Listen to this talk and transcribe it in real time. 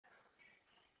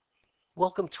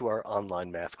Welcome to our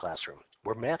online math classroom,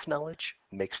 where math knowledge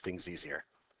makes things easier.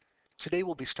 Today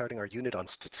we'll be starting our unit on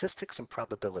statistics and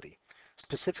probability,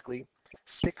 specifically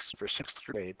 6 for 6th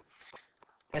grade,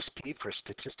 SP for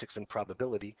statistics and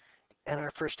probability, and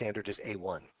our first standard is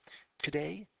A1.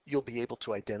 Today you'll be able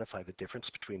to identify the difference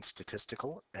between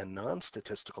statistical and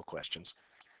non-statistical questions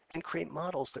and create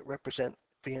models that represent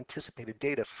the anticipated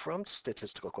data from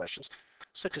statistical questions,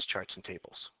 such as charts and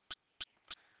tables.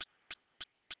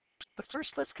 But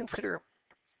first, let's consider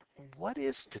what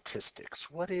is statistics?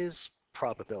 What is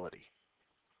probability?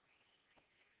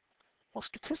 Well,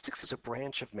 statistics is a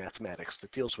branch of mathematics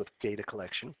that deals with data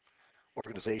collection,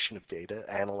 organization of data,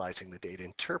 analyzing the data,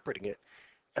 interpreting it,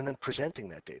 and then presenting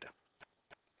that data.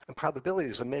 And probability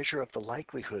is a measure of the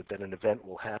likelihood that an event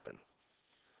will happen.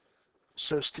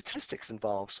 So statistics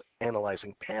involves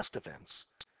analyzing past events,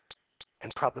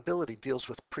 and probability deals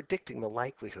with predicting the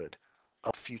likelihood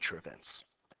of future events.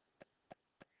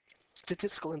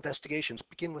 Statistical investigations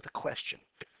begin with a question,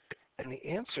 and the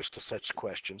answers to such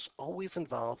questions always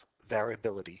involve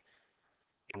variability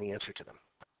in the answer to them.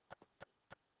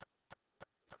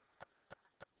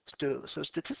 So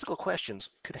statistical questions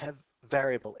could have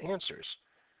variable answers,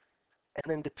 and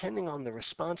then depending on the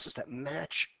responses that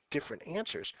match different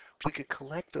answers, we could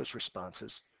collect those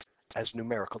responses as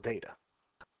numerical data.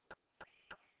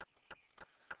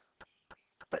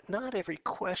 But not every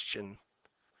question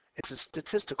is a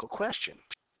statistical question.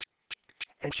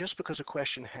 And just because a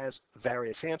question has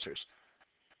various answers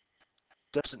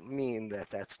doesn't mean that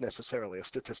that's necessarily a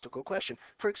statistical question.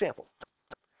 For example,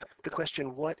 the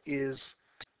question, what is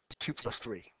 2 plus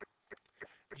 3?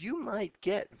 You might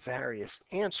get various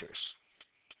answers,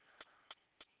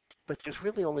 but there's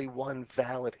really only one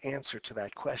valid answer to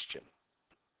that question.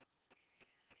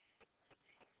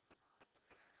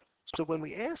 So when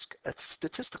we ask a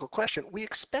statistical question, we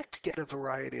expect to get a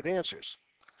variety of answers,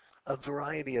 a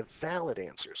variety of valid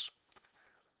answers.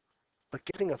 But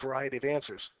getting a variety of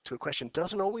answers to a question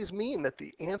doesn't always mean that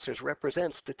the answers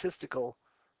represent statistical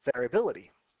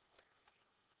variability.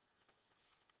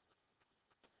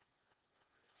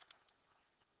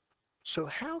 So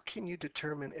how can you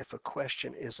determine if a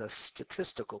question is a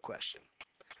statistical question?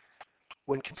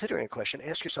 When considering a question,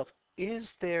 ask yourself,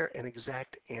 is there an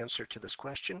exact answer to this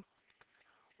question,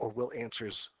 or will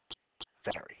answers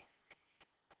vary?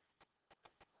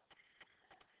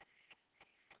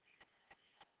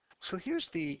 So here's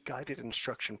the guided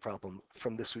instruction problem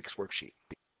from this week's worksheet.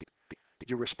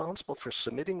 You're responsible for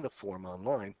submitting the form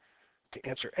online to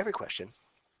answer every question,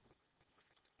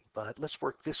 but let's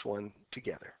work this one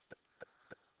together.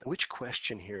 Which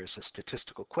question here is a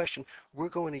statistical question? We're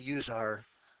going to use our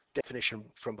definition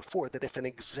from before that if an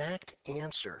exact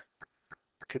answer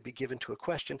could be given to a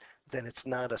question, then it's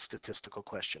not a statistical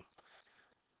question.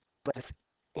 But if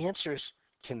answers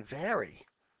can vary,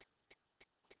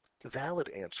 valid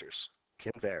answers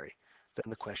can vary, then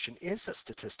the question is a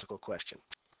statistical question.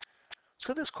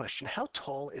 So this question, how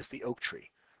tall is the oak tree?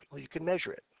 Well, you can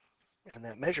measure it, and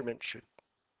that measurement should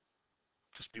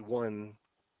just be one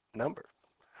number.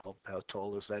 How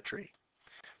tall is that tree?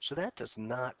 So that does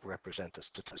not represent a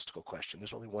statistical question.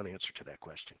 There's only one answer to that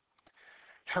question.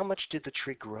 How much did the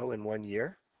tree grow in 1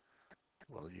 year?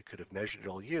 Well, you could have measured it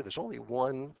all year. There's only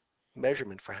one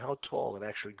measurement for how tall it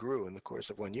actually grew in the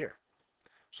course of 1 year.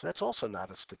 So that's also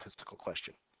not a statistical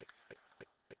question.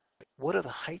 What are the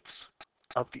heights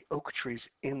of the oak trees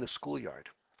in the schoolyard?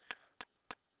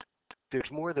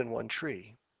 There's more than one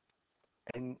tree,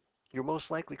 and you're most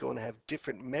likely going to have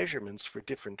different measurements for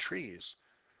different trees.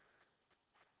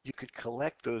 You could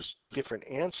collect those different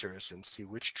answers and see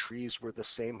which trees were the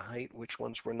same height, which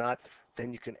ones were not.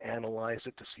 Then you can analyze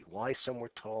it to see why some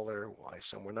were taller, why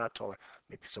some were not taller.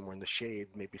 Maybe some were in the shade,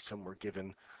 maybe some were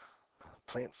given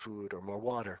plant food or more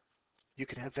water. You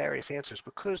could have various answers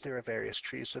because there are various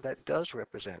trees, so that does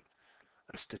represent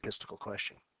a statistical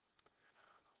question.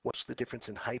 What's the difference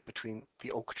in height between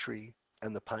the oak tree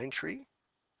and the pine tree?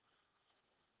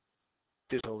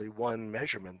 There's only one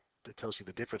measurement that tells you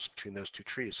the difference between those two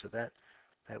trees, so that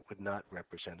would not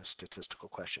represent a statistical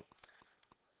question.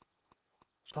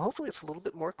 So hopefully it's a little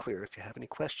bit more clear. If you have any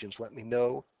questions, let me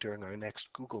know during our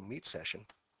next Google Meet session.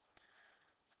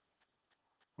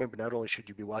 Remember, not only should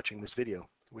you be watching this video,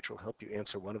 which will help you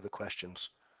answer one of the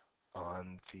questions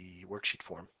on the worksheet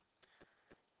form,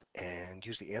 and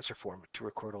use the answer form to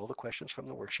record all the questions from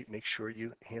the worksheet. Make sure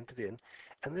you hand it in.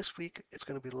 And this week, it's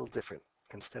going to be a little different.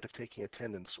 Instead of taking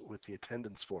attendance with the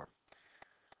attendance form,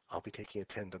 I'll be taking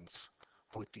attendance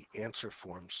with the answer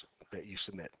forms that you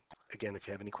submit. Again, if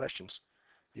you have any questions,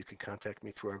 you can contact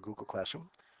me through our Google Classroom,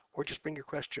 or just bring your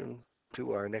question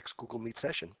to our next Google Meet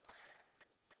session.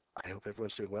 I hope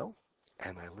everyone's doing well,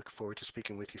 and I look forward to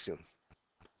speaking with you soon.